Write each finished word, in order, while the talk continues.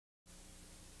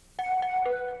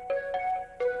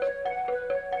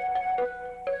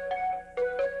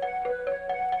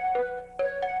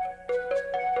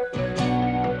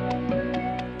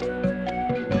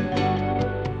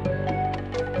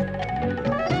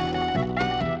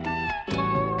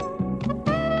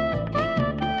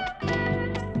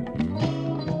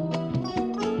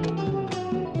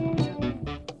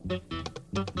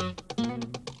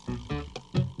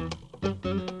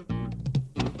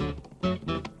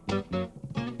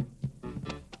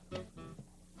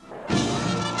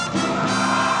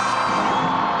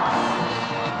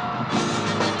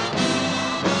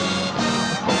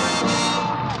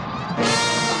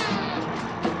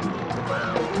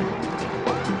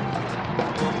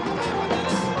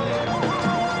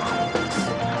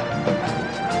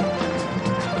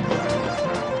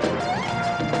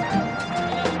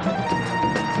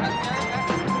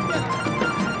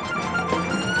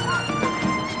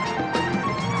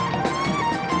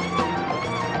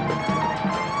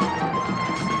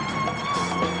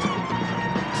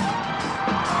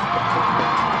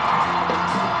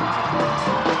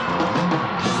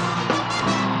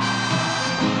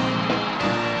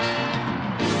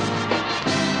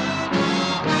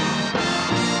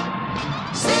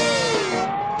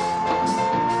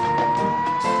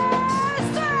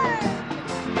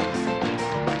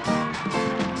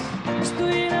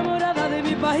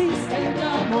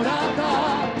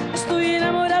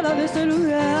este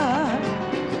lugar.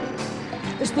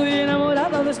 Estoy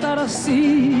enamorada de estar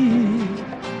así.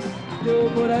 Yo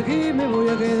por aquí me voy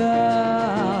a quedar.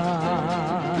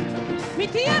 ¡Mi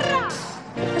tierra!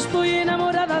 Estoy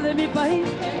enamorada de mi país.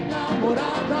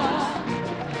 Enamorada.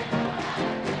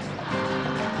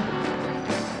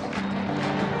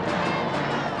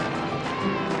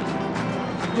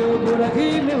 Yo por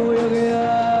aquí me voy a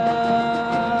quedar.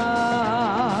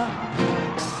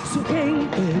 Su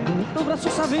gente con los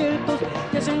brazos abiertos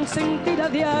te hacen sentir a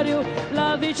diario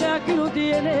la dicha que uno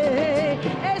tiene.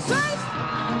 ¡Eso es!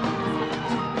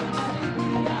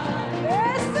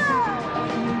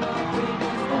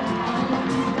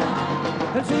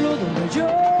 El suelo donde yo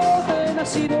he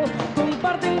nacido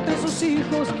comparte entre sus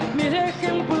hijos mil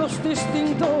ejemplos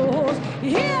distintos.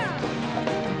 ¡Yeah!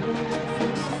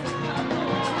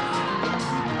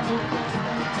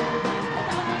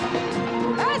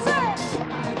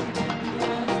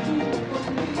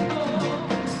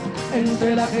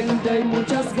 Entre la gente hay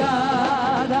muchas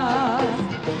ganas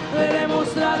de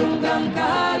demostrar un gran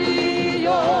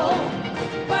cariño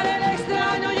para el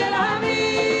extraño y el amigo.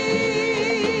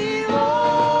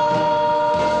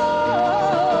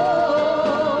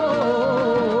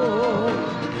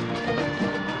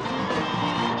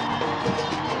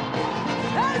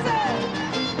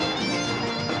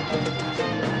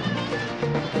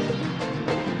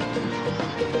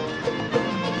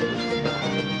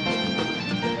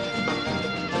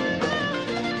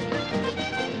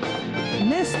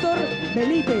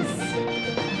 Benítez.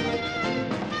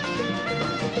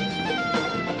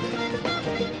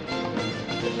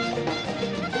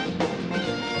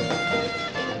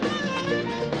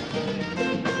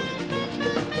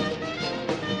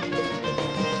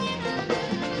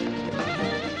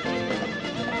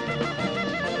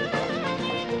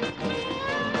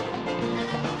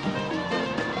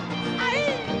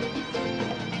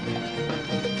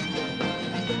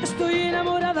 Estoy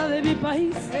enamorada de mi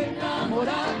país.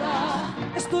 Enamorada.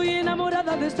 Estoy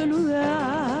enamorada de este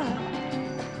lugar.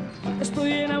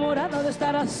 Estoy enamorada de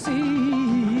estar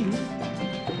así.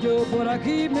 Yo por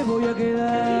aquí me voy a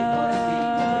quedar.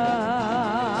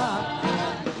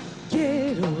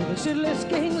 Quiero decirles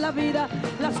que en la vida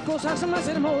las cosas más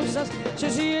hermosas se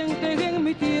sienten en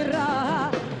mi tierra.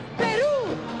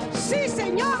 ¡Perú! ¡Sí,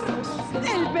 señor!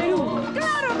 ¡El Perú!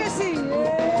 ¡Claro que sí!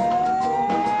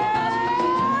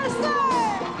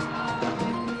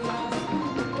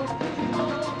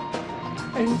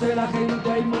 Entre la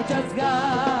gente hay muchas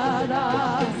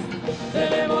ganas de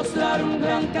demostrar un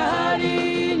gran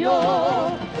cariño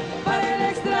para el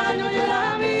extraño y el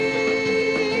amigo.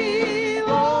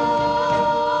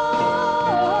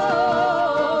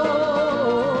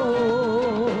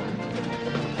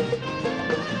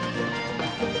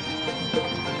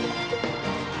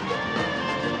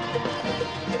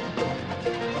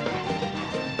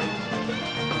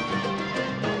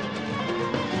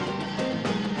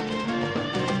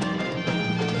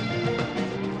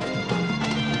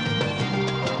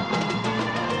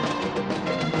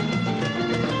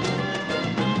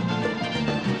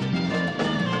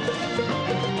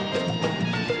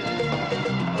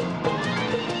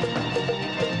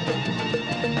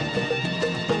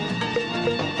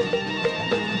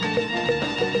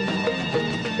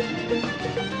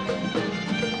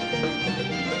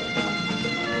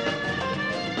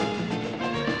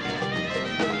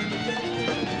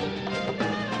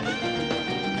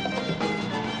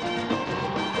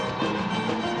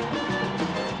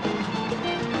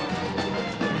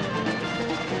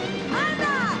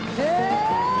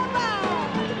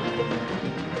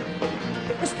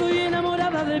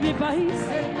 De mi país,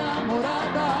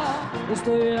 enamorada.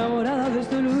 Estoy enamorada de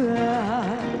este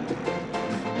lugar.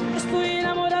 Estoy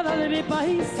enamorada de mi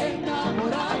país,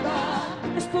 enamorada.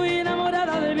 Estoy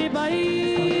enamorada de mi país.